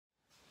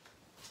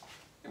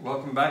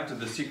Welcome back to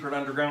the Secret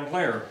Underground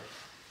Lair.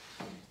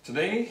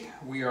 Today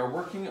we are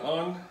working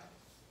on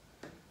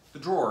the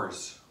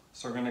drawers.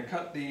 So I'm going to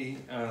cut the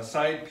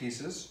side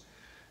pieces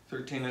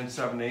 13 and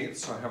 7/8,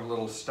 so I have a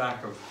little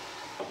stack of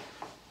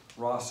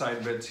raw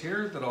side bits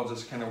here that I'll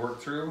just kind of work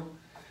through,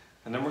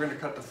 and then we're going to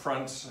cut the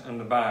fronts and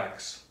the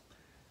backs.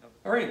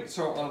 Alright,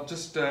 so I'll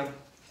just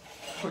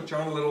put you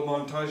on a little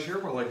montage here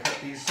while I cut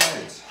these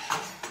sides.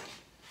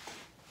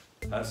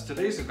 That's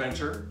today's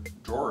adventure,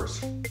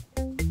 drawers.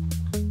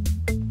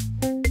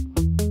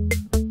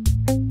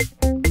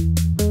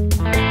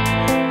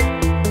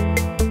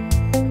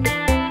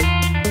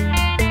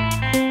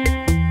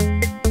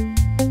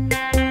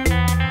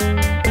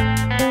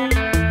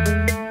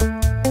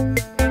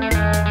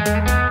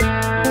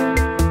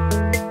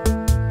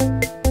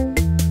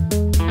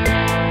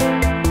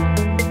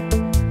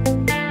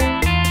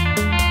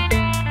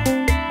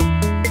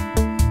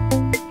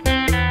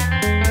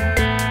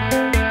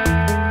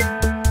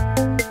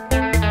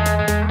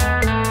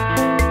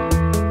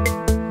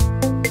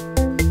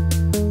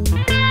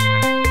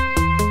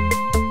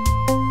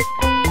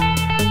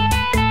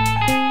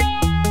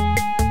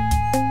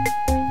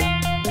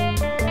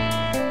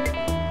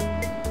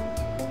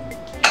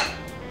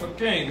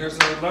 Okay, there's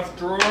our left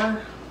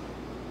drawer.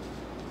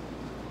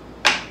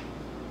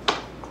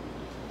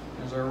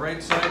 There's our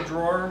right side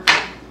drawer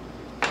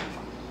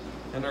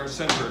and our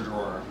center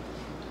drawer.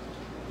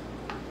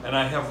 And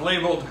I have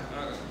labeled,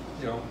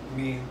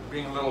 me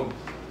being a little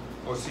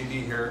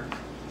OCD here,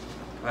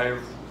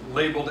 I've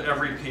labeled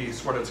every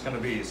piece what it's going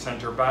to be.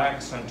 Center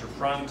back, center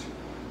front,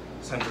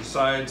 center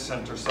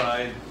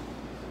side,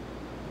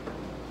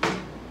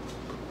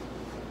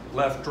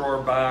 left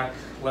drawer back,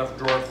 left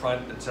drawer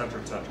front, etc.,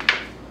 etc.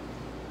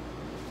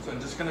 So I'm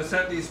just going to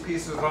set these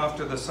pieces off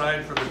to the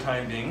side for the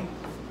time being.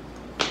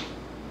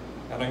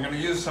 And I'm going to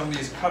use some of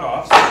these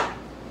cutoffs. I'm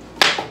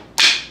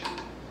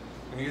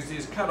going to use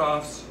these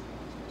cutoffs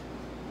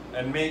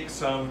and make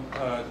some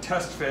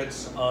test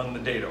fits on the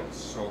dados.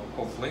 So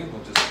hopefully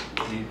we'll just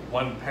need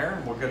one pair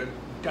and we'll get it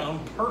down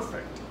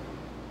perfect.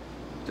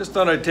 Just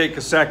thought I'd take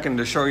a second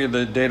to show you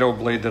the dado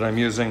blade that I'm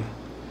using.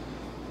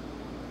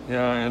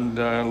 Yeah, and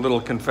a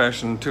little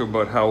confession too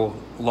about how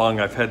long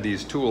I've had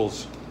these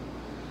tools.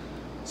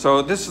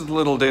 So this is the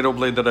little dado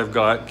blade that I've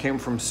got. Came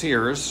from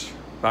Sears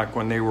back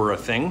when they were a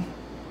thing.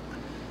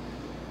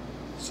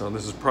 So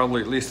this is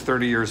probably at least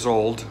 30 years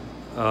old.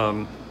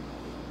 I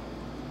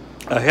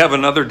have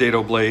another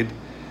dado blade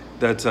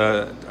that's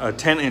a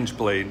 10-inch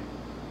blade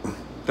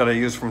that I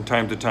use from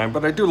time to time,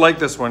 but I do like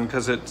this one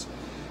because it's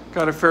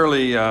got a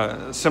fairly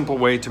simple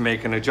way to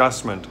make an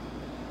adjustment.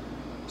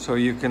 So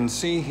you can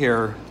see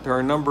here there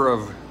are a number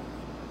of,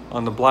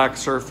 on the black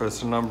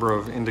surface, a number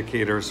of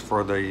indicators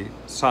for the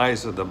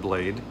size of the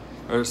blade,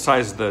 or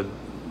size that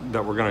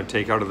we're going to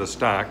take out of the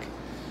stack.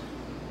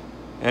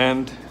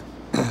 And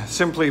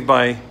simply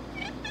by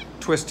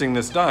twisting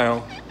this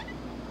dial,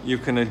 you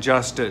can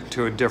adjust it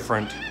to a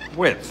different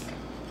width.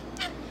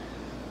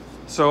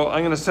 So I'm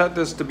going to set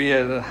this to be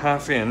at a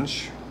 1/2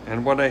 inch,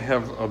 and what I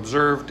have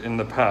observed in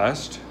the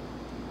past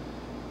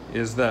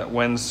is that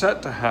when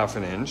set to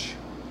 1/2 inch,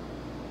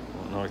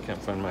 well, no, I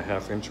can't find my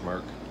 1/2 inch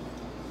mark.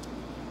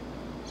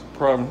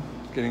 Problem,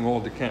 getting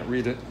old, you can't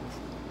read it.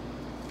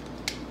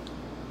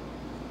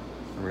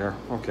 There we are,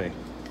 okay.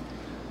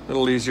 A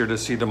little easier to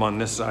see them on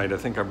this side. I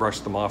think I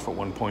brushed them off at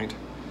one point.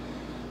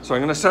 So I'm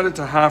going to set it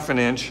to 1/2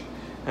 inch,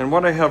 and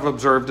what I have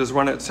observed is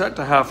when it's set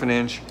to 1/2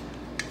 inch,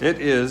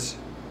 it is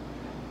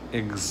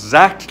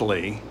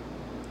exactly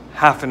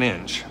 1/2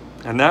 inch.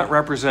 And that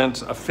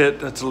represents a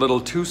fit that's a little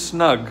too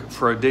snug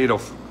for a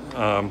dado,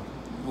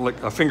 like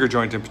a finger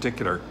joint in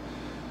particular.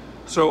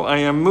 So I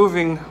am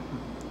moving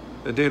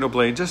the dado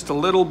blade just a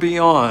little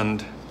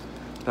beyond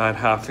that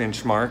 1/2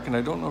 inch mark, and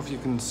I don't know if you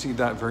can see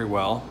that very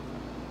well.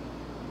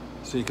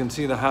 So you can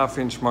see the 1/2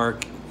 inch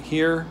mark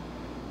here,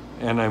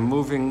 and I'm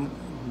moving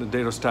the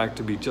dado stack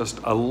to be just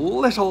a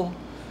little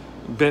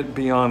bit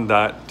beyond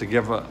that to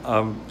give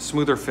a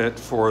smoother fit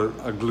for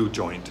a glue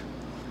joint.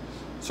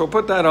 So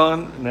put that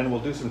on, and then we'll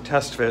do some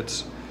test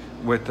fits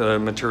with the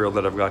material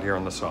that I've got here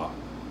on the saw.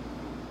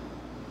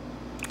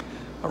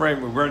 All right,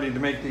 we're ready to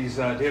make these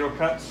dado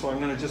cuts, so I'm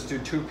going to just do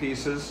 2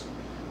 pieces,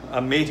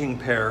 a mating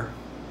pair.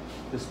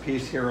 This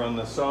piece here on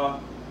the saw,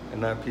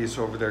 and that piece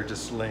over there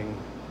just laying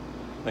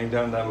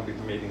down, that'll be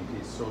the mating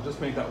piece. So we'll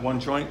just make that one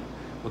joint.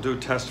 We'll do a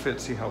test fit,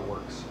 see how it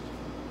works.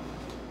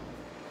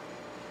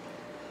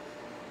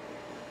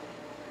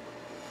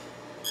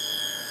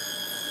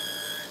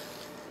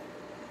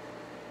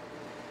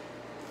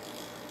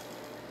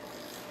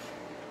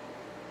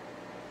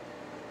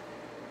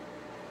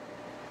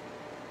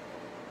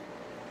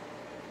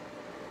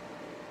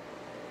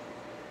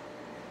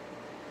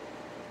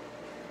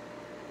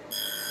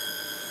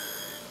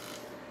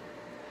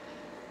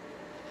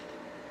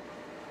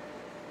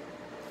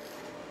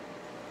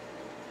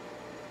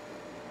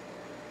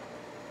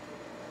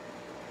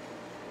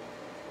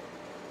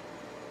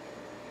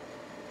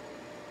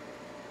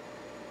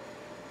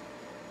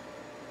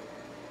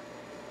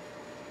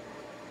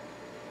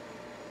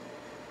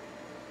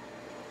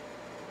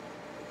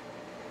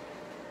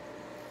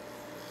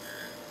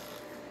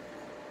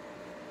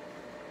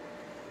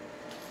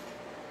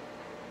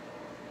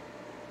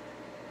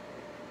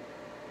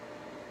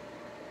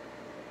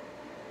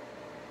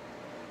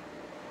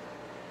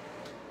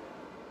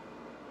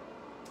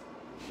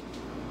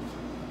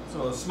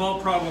 So a small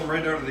problem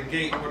right out of the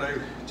gate, what I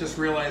just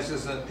realized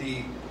is that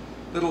the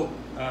little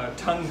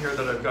tongue here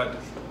that I've got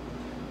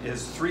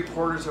is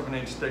 3/4 of an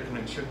inch thick, and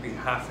it should be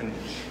 1/2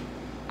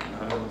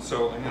 inch.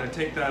 So I'm going to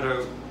take that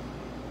out,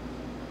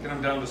 get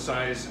them down to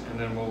size, and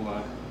then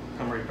we'll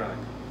come right back.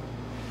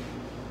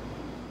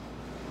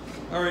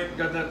 All right,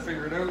 got that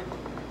figured out.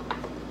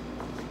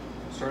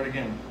 Start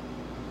again.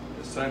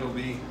 This side will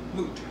be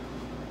moot.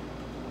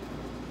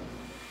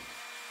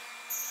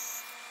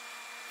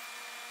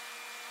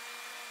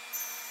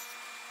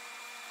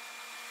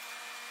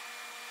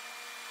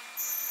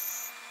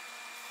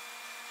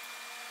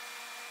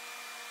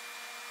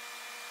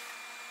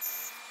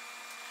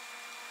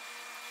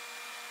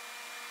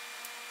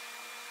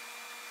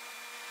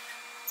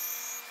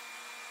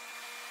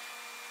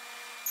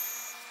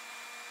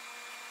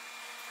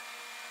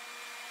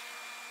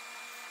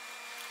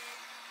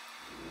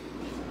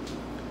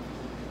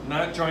 And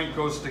that joint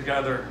goes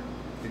together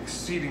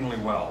exceedingly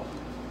well.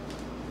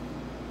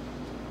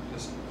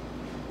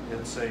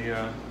 It's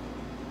a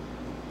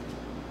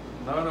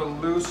not a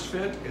loose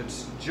fit,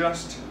 it's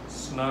just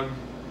snug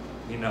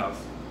enough.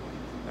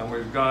 And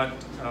we've got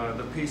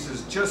the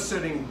pieces just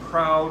sitting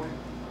proud,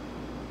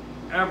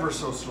 ever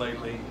so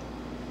slightly.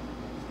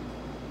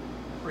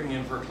 Bring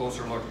in for a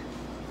closer look.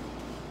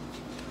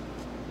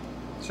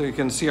 So you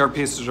can see our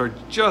pieces are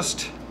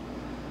just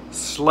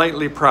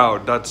slightly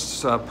proud.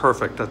 That's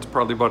perfect. That's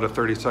probably about a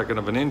 32nd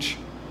of an inch,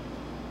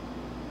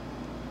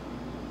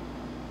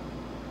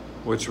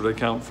 which would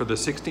account for the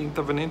 1/16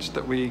 of an inch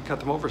that we cut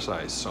them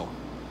oversized. So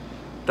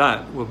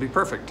that will be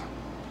perfect.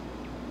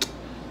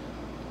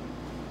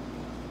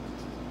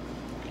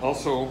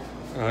 Also,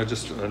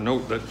 just a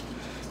note that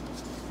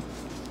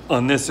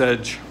on this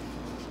edge,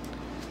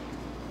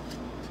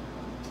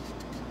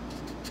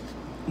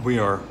 we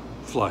are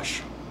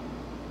flush.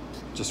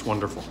 Just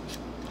wonderful.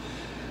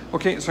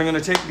 Okay, so I'm going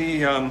to take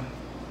the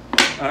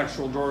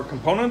actual drawer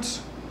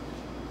components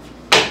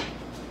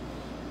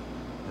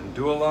and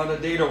do a lot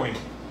of dadoing.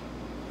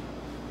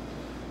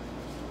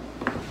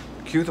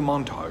 Cue the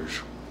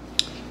montage.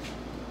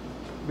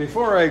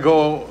 Before I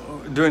go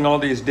doing all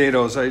these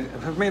dados, I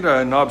have made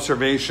an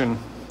observation.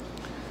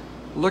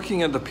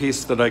 Looking at the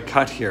piece that I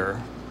cut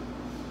here,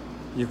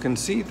 you can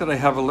see that I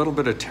have a little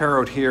bit of tear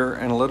out here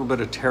and a little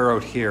bit of tear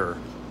out here,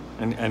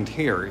 and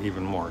here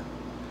even more.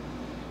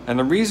 And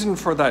the reason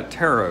for that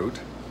tear out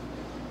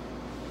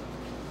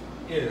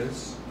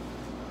is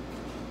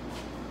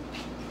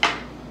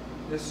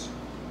this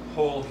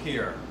hole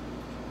here.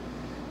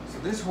 So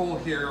this hole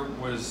here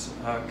was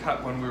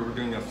cut when we were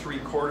doing a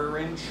 3/4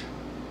 inch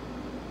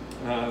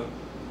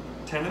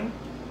tenon.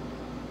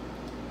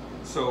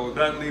 So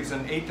that leaves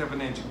an 1/8 of an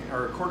inch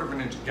or a 1/4 of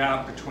an inch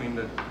gap between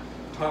the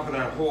top of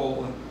that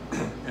hole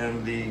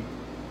and the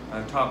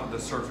top of the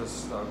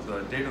surface of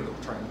the dado that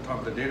we're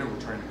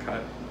trying to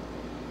cut.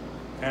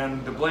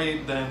 And the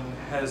blade then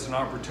has an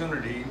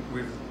opportunity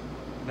with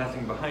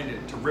nothing behind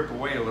it to rip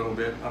away a little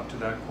bit up to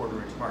that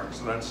 1/4 inch mark.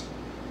 So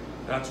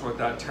that's what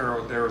that tear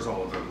out there is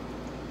all about.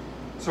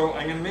 So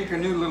I'm going to make a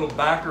new little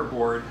backer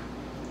board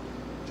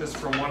just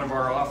from one of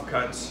our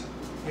offcuts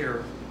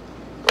here.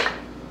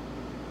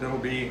 That'll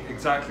be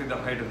exactly the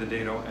height of the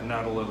dado, and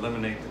that'll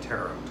eliminate the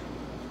tear out.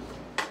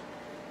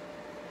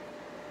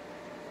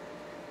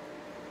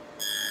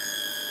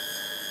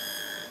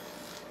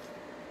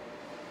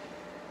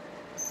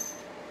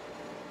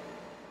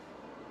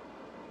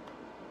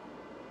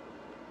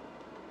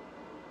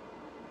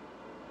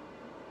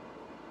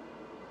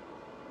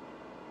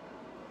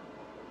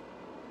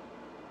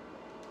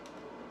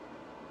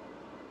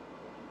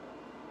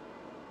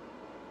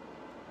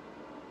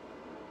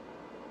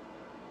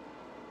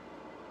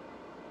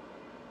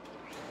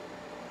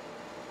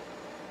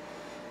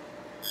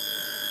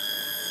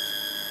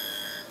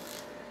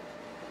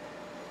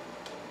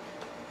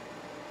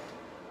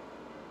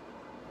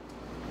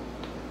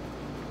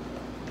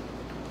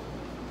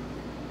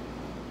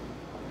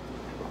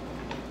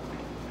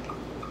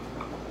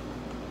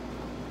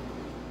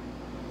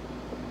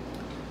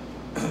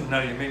 Now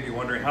you may be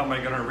wondering, how am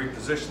I going to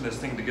reposition this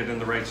thing to get in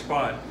the right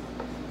spot?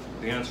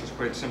 The answer is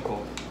quite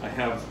simple. I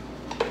have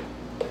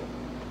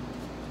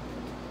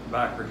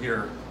backer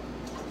here.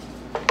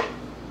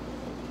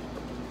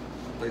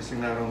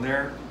 Placing that on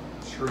there,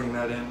 screwing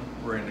that in,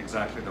 we're in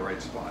exactly the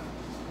right spot.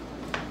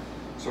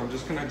 So I'm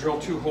just going to drill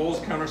 2 holes,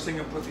 countersink,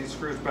 and put these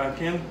screws back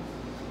in,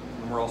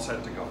 and we're all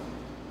set to go.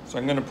 So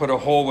I'm going to put a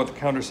hole with the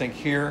countersink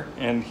here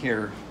and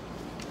here.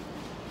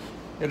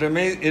 It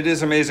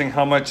is amazing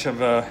how much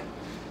of a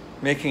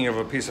making of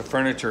a piece of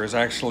furniture is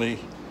actually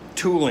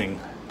tooling,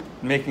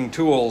 making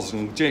tools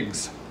and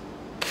jigs.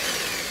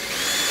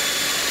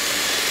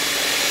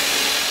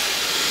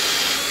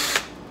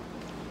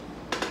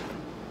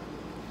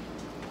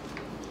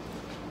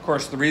 Of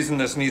course, the reason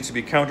this needs to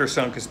be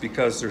countersunk is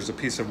because there's a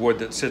piece of wood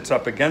that sits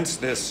up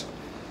against this,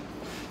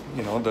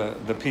 you know,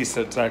 the piece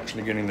that's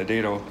actually getting the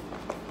dado.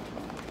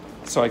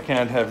 So I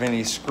can't have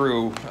any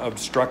screw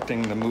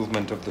obstructing the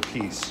movement of the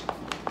piece.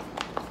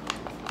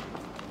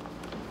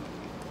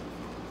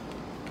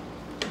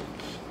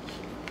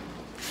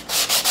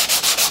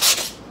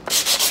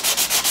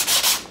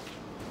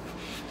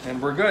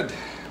 And we're good.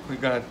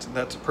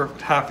 That's a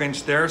perfect 1/2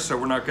 inch there, so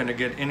we're not going to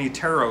get any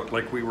tear out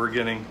like we were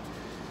getting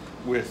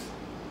with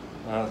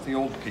the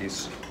old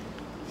piece.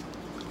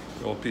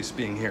 The old piece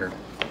being here.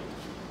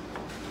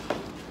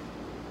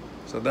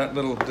 So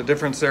the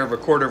difference there of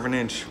 1/4 of an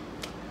inch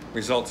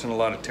results in a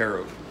lot of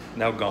tear out.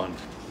 Now gone.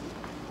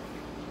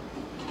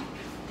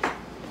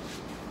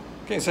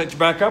 Okay, set you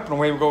back up and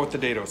away we go with the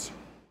dados.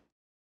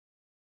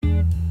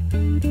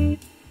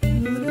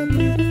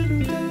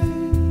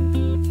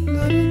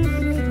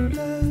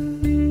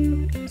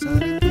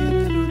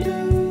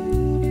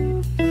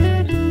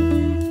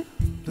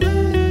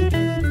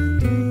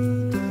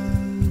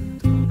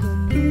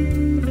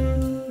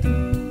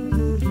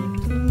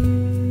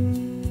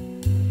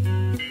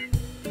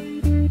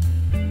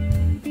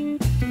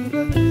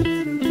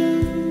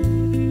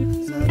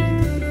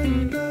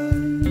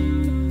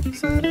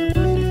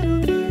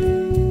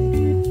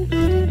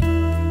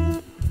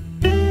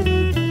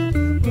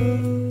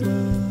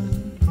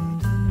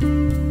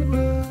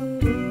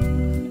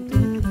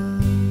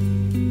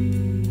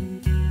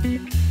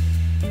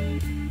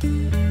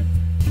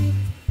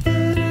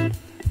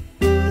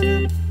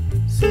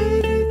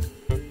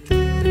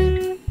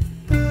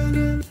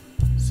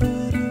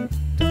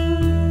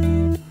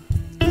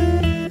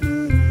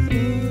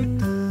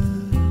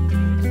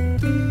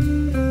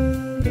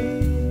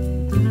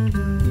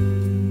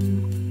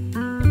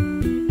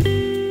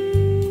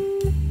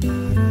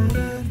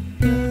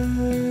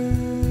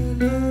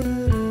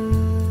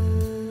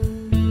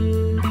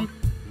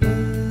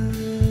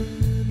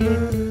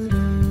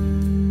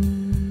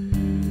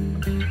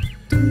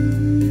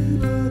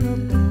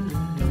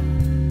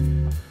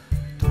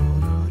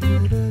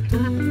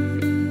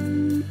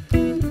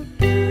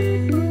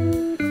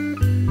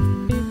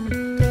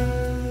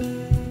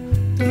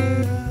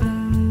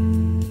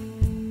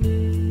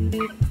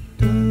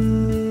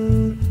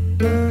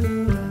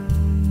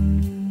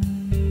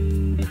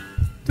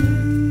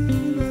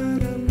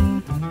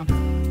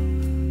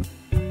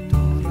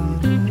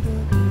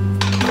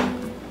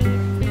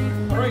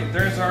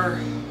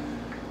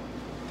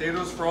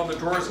 Dados for all the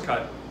drawers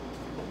cut.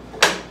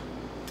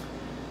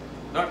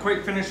 Not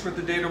quite finished with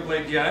the dado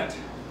blade yet,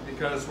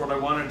 because what I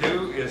want to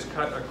do is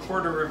cut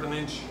 1/4 of an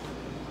inch.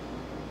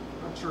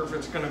 Not sure if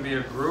it's going to be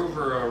a groove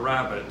or a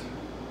rabbet.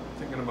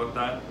 Thinking about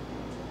that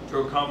to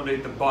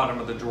accommodate the bottom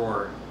of the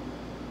drawer.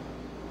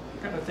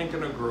 Kind of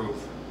thinking a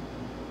groove.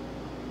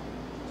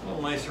 It's a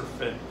little nicer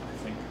fit,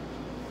 I think.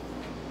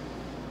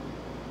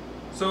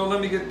 So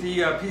let me get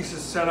the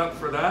pieces set up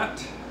for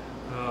that.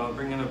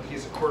 Bring in a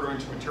piece of 1/4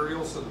 inch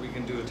material so that we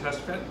can do a test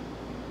fit.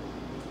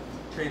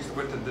 Change the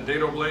width of the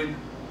dado blade.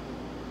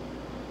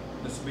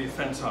 This will be a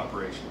fence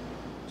operation.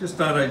 Just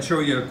thought I'd show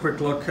you a quick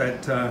look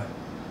at a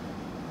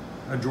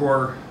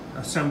drawer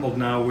assembled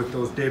now with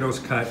those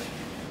dados cut.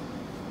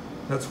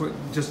 That's what,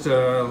 just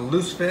a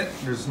loose fit.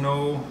 There's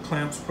no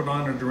clamps put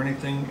on it or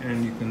anything,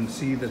 and you can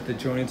see that the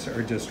joints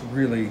are just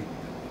really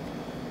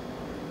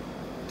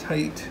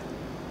tight,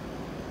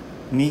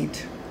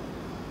 neat.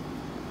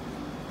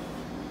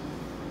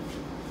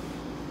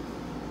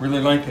 Really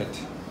like it.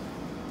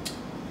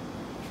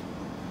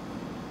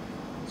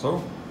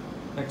 So,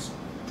 next,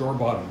 drawer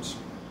bottoms.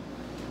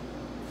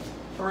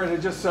 All right, I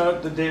just set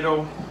up the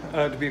dado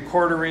to be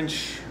 1/4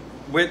 inch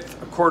width,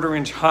 1/4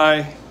 inch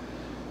high,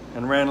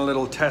 and ran a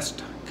little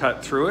test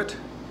cut through it.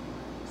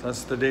 So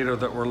that's the dado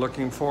that we're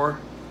looking for.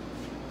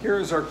 Here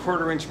is our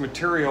 1/4 inch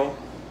material.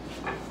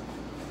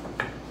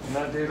 And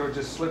that dado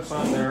just slips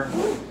on there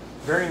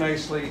very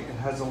nicely. It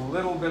has a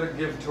little bit of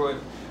give to it,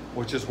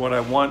 which is what I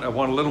want. I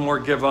want a little more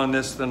give on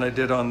this than I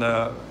did on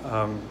the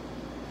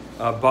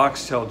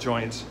box tail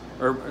joints,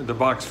 or the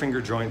box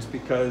finger joints,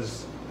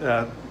 because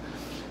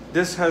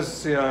this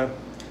has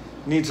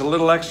needs a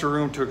little extra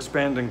room to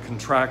expand and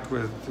contract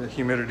with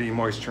humidity,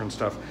 moisture, and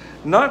stuff.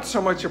 Not so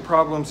much a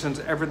problem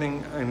since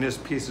everything in this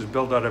piece is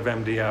built out of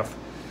MDF,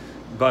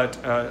 but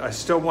I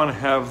still want to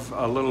have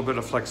a little bit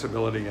of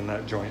flexibility in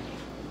that joint.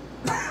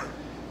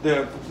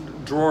 The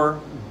drawer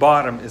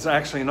bottom is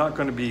actually not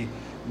going to be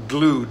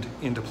glued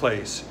into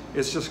place.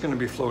 It's just going to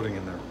be floating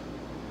in there.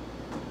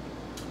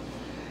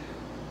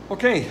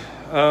 Okay,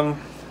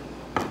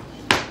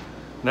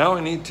 now I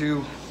need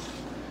to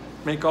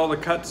make all the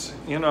cuts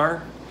in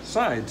our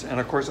sides, and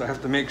of course I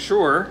have to make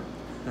sure,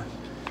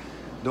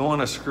 don't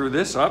want to screw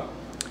this up,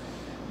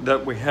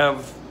 that we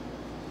have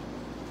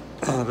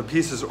the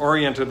pieces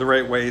oriented the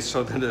right way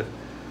so that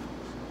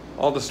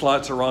all the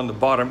slots are on the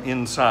bottom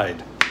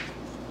inside.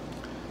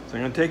 So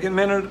I'm going to take a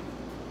minute,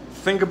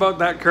 think about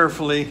that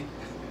carefully,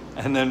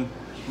 and then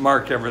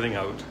mark everything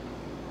out.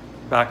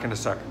 Back in a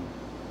second.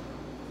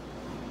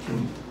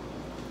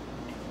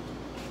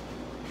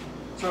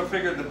 So I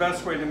figured the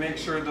best way to make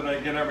sure that I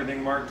get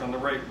everything marked on the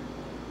right,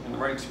 in the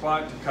right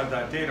spot to cut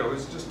that dado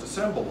is just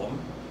assemble them.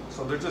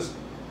 So they're just,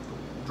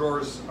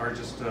 drawers are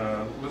just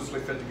loosely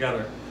fit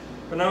together.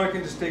 But now I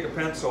can just take a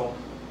pencil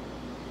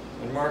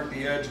and mark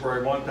the edge where I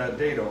want that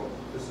dado.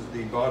 This is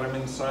the bottom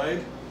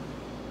inside.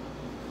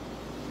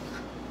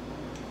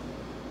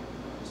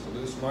 Just a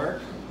loose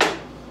mark,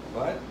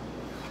 but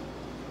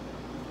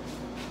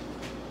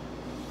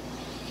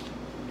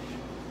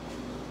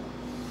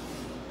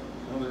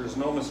there's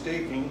no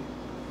mistaking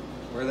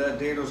where that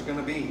dado is going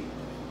to be.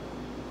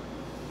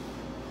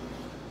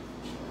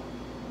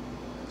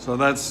 So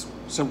that's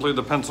simply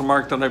the pencil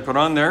mark that I put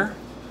on there.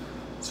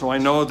 So I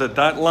know that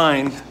that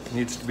line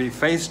needs to be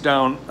face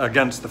down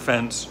against the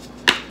fence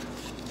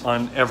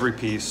on every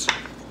piece.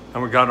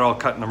 And we got it all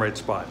cut in the right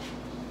spot.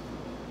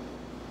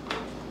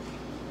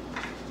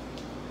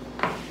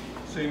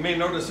 So you may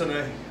notice that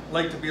I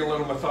like to be a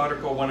little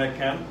methodical when I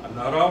can. I'm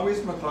not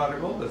always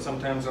methodical, but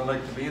sometimes I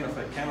like to be, and if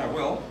I can, I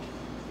will.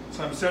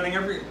 So I'm setting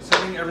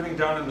everything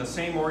down in the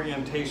same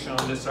orientation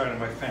on this side of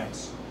my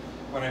fence.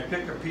 When I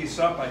pick a piece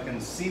up, I can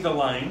see the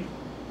line,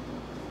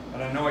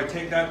 and I know I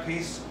take that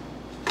piece,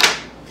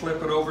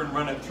 flip it over and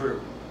run it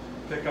through.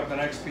 Pick up the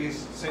next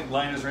piece, same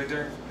line is right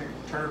there,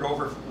 turn it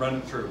over, run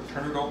it through.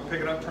 Turn it over,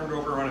 pick it up, turn it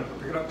over, run it through.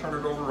 Pick it up, turn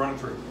it over, run it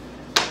through.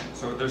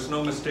 So there's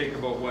no mistake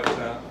about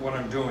what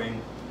I'm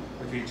doing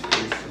with each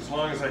piece. As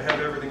long as I have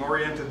everything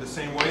oriented the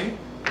same way,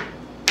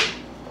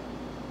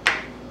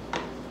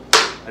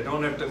 I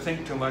don't have to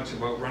think too much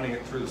about running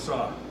it through the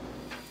saw.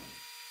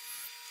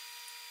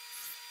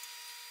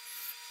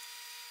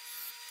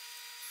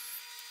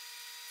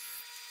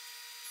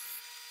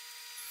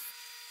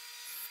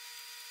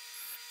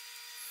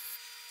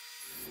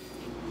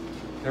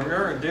 There we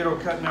are, a dado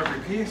cut in every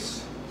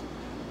piece.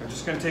 I'm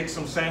just going to take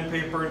some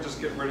sandpaper and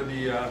just get rid of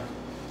the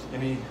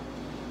any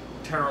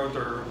tear out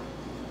or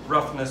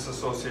roughness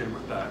associated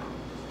with that.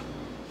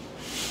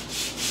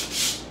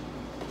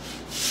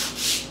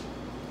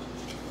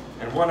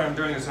 And what I'm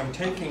doing is I'm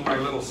taking my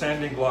little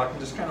sanding block and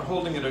just kind of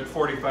holding it at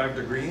 45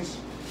 degrees,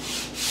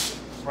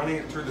 running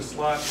it through the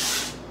slot,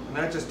 and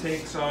that just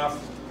takes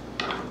off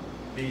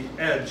the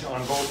edge on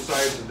both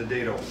sides of the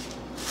dado.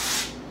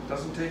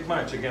 Doesn't take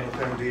much, again, with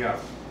MDF.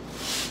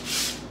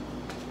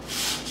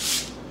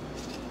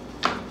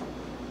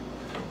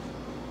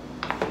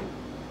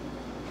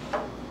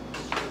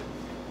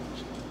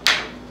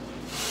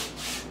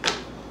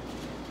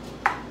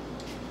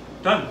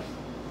 Done.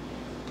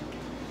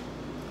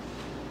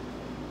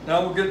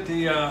 Now we'll get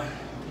the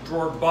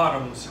drawer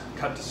bottoms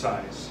cut to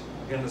size.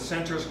 Again, the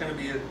center is going to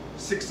be a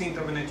 1/16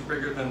 of an inch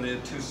bigger than the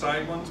two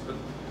side ones, but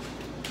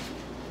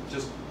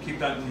just keep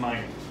that in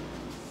mind.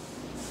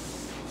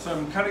 So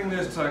I'm cutting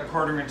this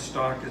 1/4 inch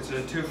stock. It's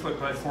a 2 foot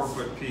by 4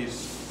 foot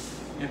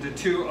piece into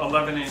two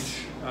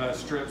 11-inch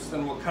strips.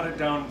 Then we'll cut it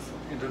down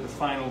into the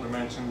final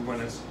dimension when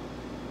it's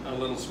a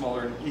little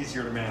smaller and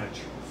easier to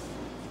manage.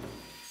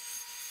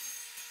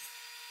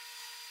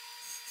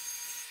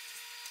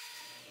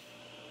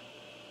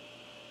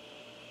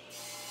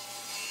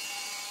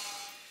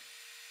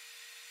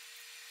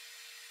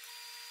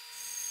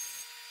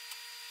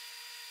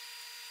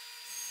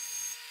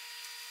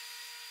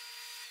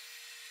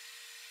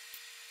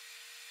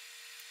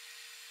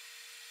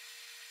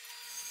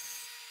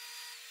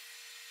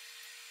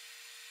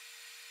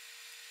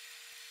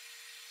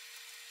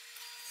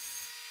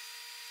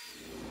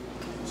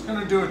 I'm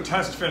going to do a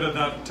test fit of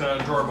that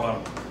drawer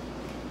bottom.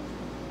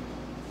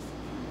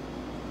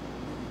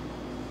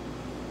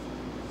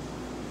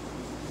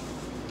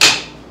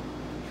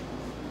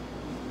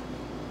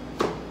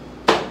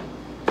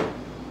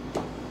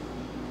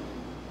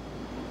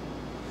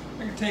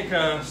 I can take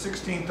a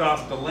 1/16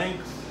 off the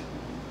length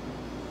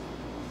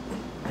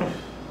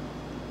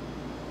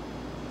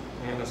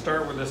and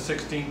start with a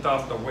 1/16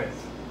 off the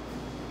width.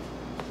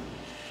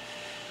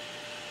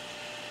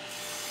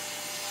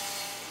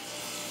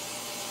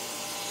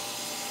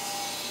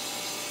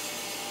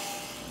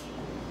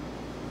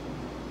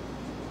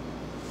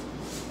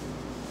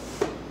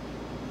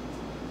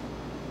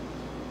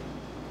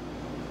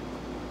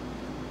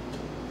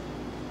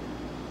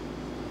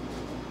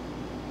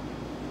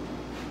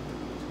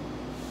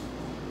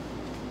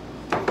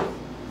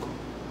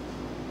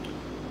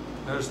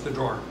 There's the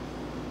drawer.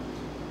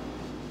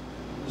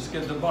 Just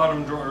get the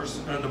bottom drawers,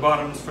 the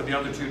bottoms for the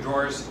other two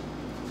drawers.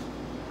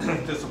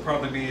 This will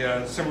probably be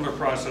a similar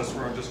process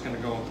where I'm just going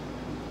to go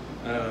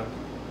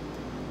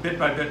bit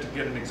by bit to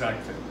get an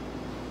exact fit.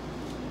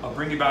 I'll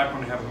bring you back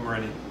when I have them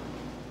ready.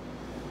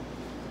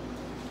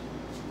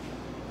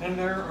 And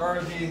there are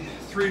the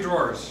 3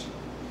 drawers,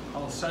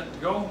 all set to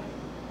go,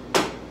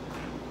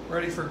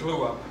 ready for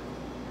glue up.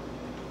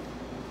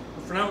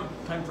 But for now,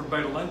 time for a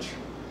bite of lunch.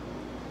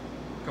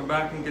 Come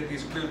back and get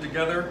these glued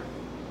together.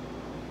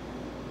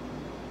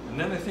 And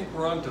then I think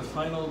we're on to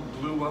final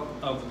glue up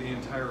of the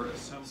entire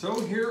assembly. So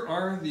here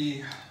are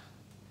the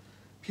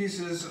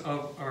pieces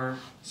of our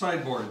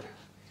sideboard,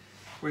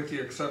 with the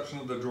exception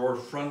of the drawer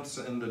fronts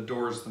and the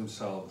doors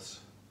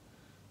themselves.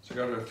 So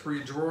we've got our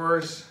 3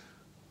 drawers,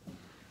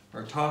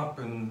 our top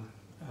and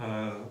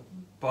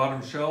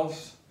bottom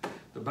shelves,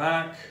 the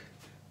back,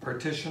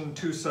 partition,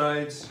 2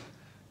 sides,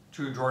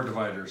 2 drawer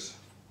dividers.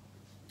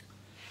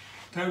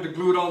 Time to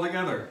glue it all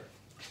together.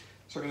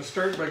 So I'm going to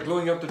start by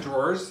gluing up the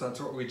drawers.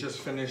 That's what we just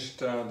finished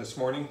this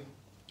morning.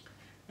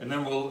 And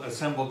then we'll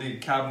assemble the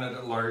cabinet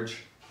at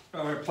large.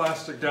 Got my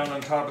plastic down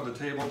on top of the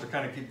table to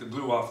kind of keep the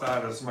glue off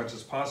that as much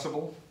as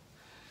possible.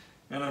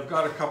 And I've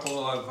got a couple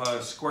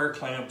of square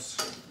clamps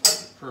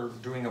for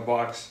doing a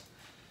box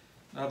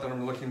Not that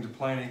I'm looking to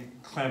apply any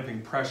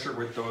clamping pressure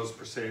with those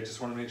per se, I just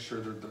want to make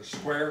sure that they're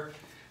square.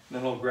 And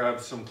then I'll grab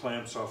some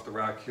clamps off the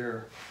rack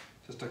here,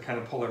 just to kind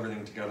of pull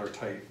everything together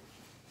tight.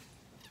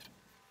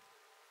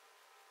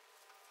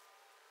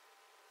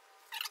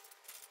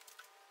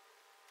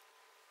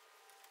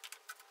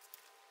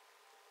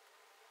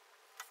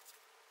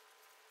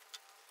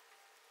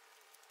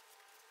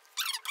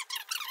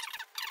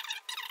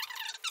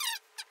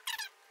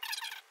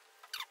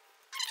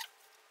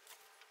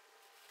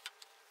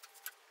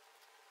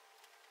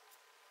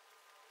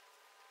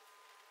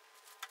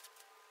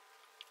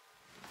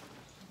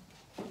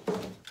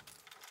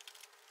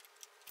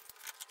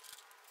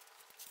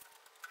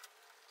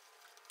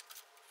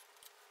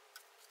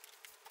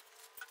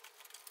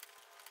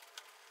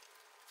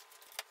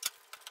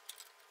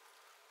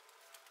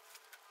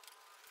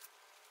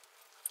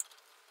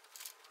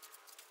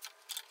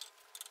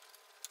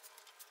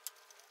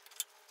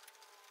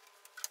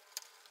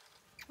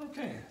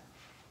 Okay,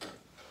 I'm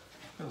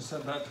going to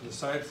set that to the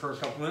side for a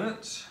couple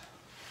minutes.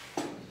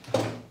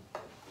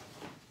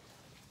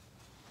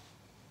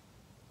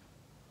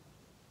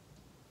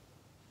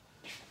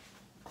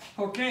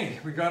 Okay,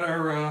 we got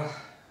our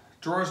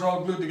drawers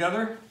all glued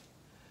together.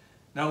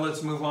 Now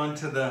let's move on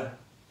to the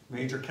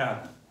major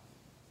cabinet.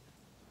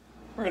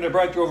 All right, I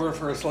brought you over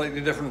for a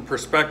slightly different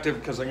perspective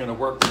because I'm going to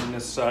work from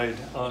this side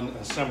on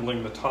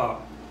assembling the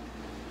top.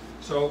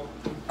 So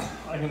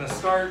I'm going to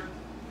start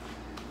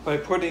by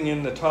putting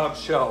in the top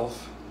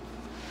shelf,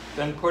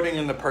 then putting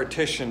in the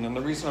partition. And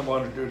the reason I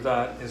want to do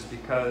that is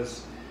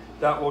because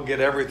that will get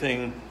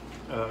everything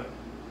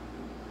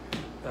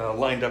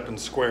lined up and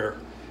square.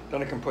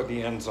 Then I can put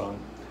the ends on.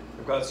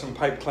 I've got some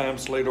pipe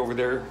clamps laid over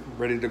there,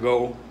 ready to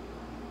go.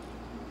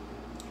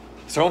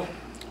 So,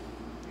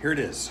 here it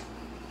is.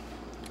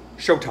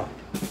 Showtime.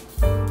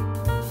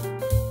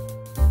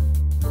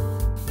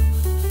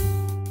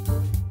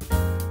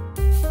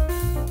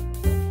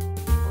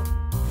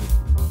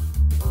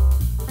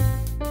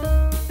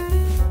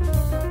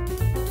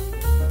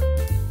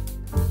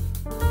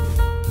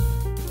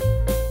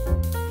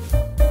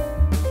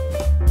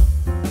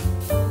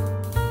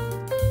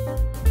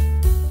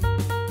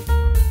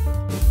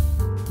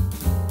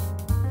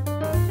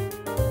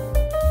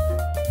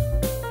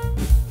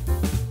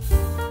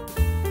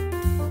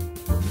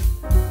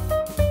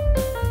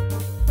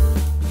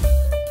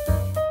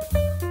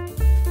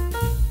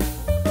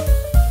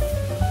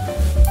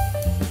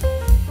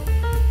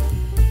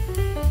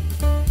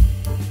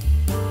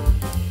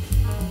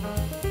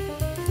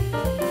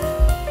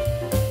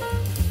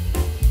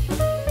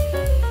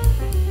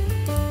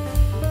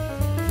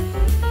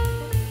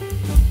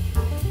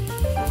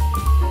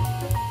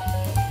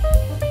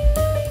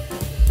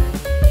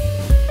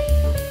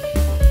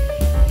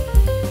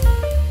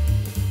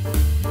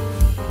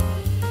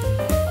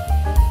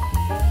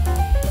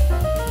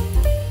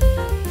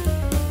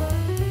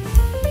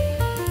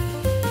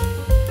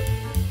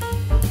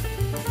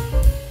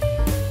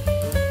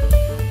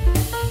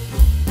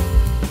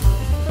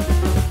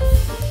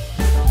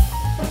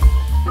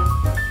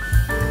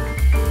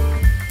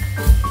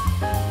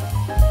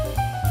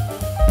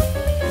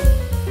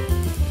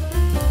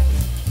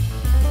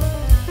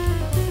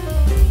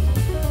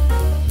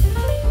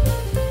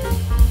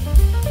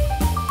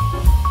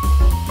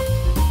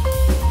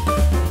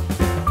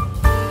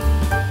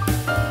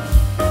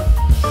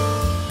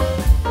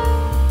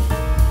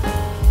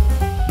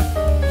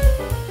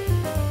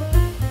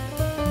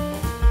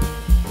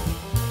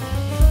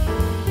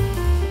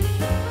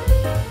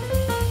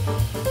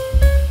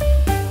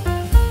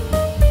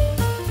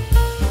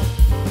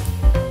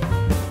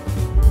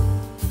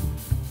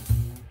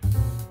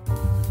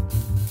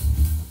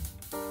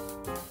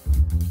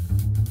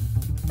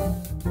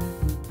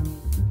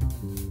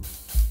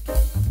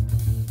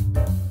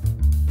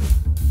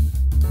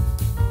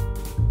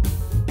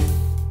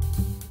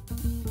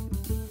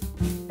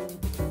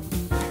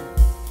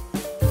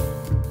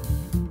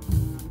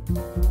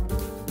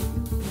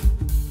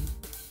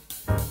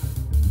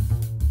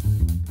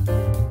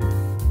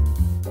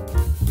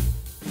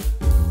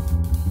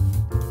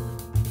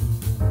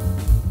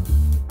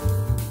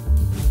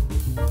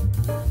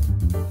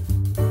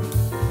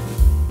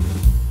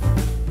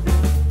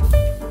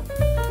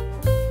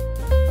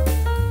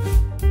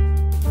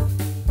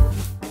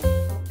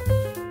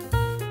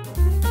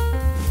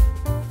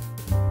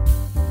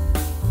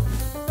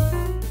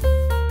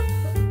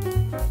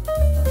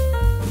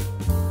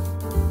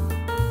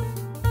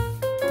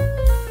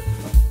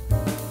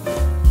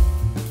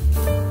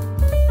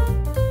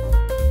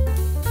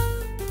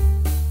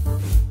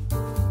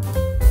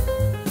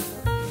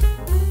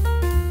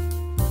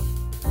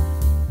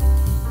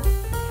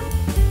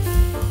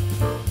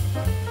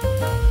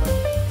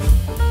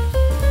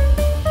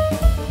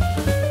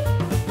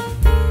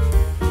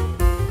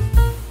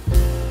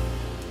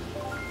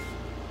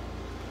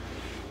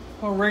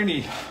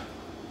 Alrighty,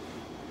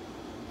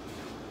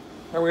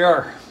 there we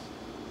are.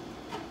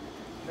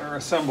 They're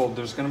assembled.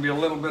 There's going to be a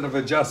little bit of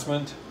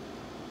adjustment,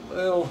 a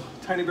little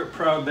tiny bit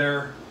proud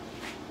there,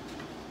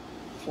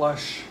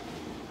 flush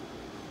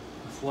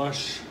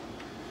flush.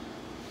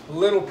 A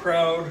little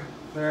proud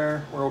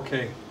there. We're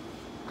okay.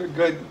 Good,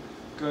 good,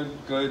 good,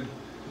 good.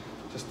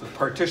 Just the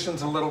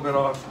partition's a little bit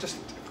off. Just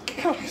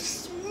a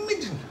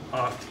smidgen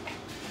off.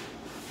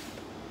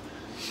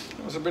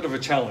 It was a bit of a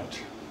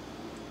challenge.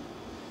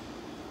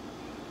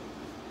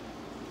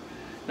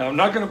 Now I'm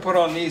not going to put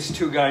on these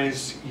two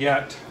guys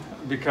yet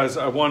because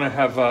I want to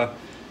have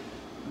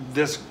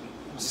this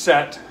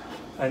set,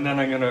 and then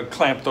I'm going to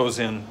clamp those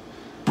in.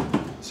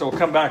 So we'll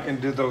come back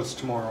and do those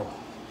tomorrow.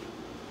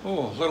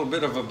 Oh, a little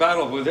bit of a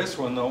battle with this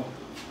one though.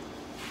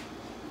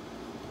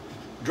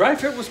 Dry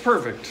fit was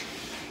perfect,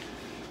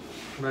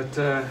 but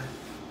the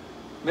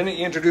minute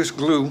you introduce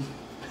glue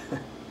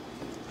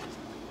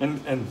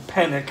and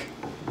panic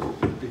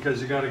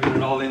because you got to get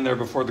it all in there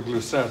before the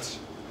glue sets.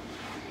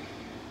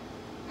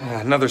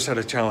 Another set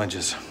of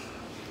challenges.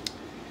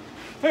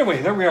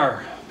 Anyway, there we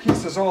are.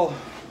 Pieces all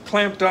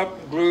clamped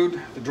up, glued.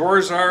 The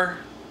drawers are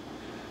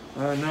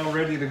now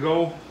ready to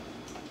go.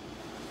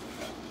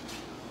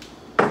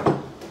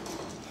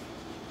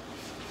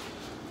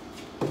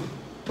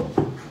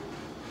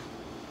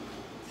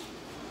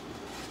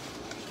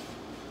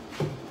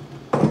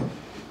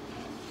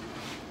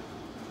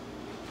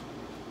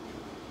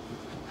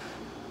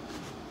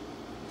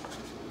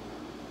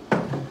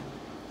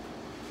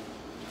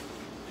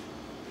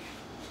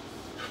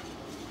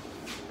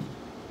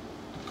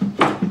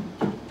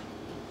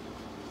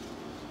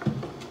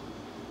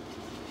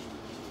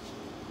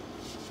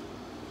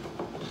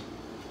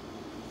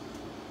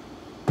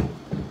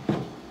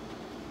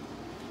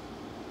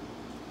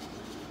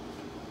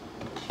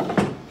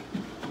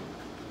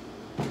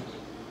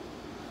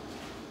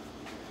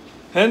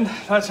 And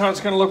that's how it's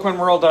going to look when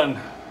we're all done.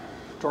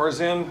 Drawers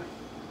in.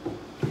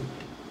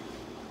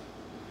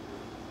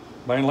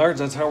 By and large,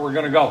 that's how we're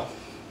going to go.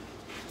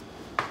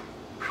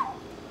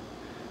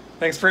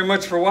 Thanks very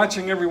much for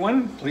watching,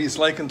 everyone. Please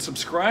like and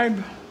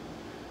subscribe,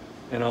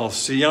 and I'll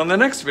see you on the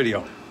next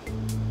video.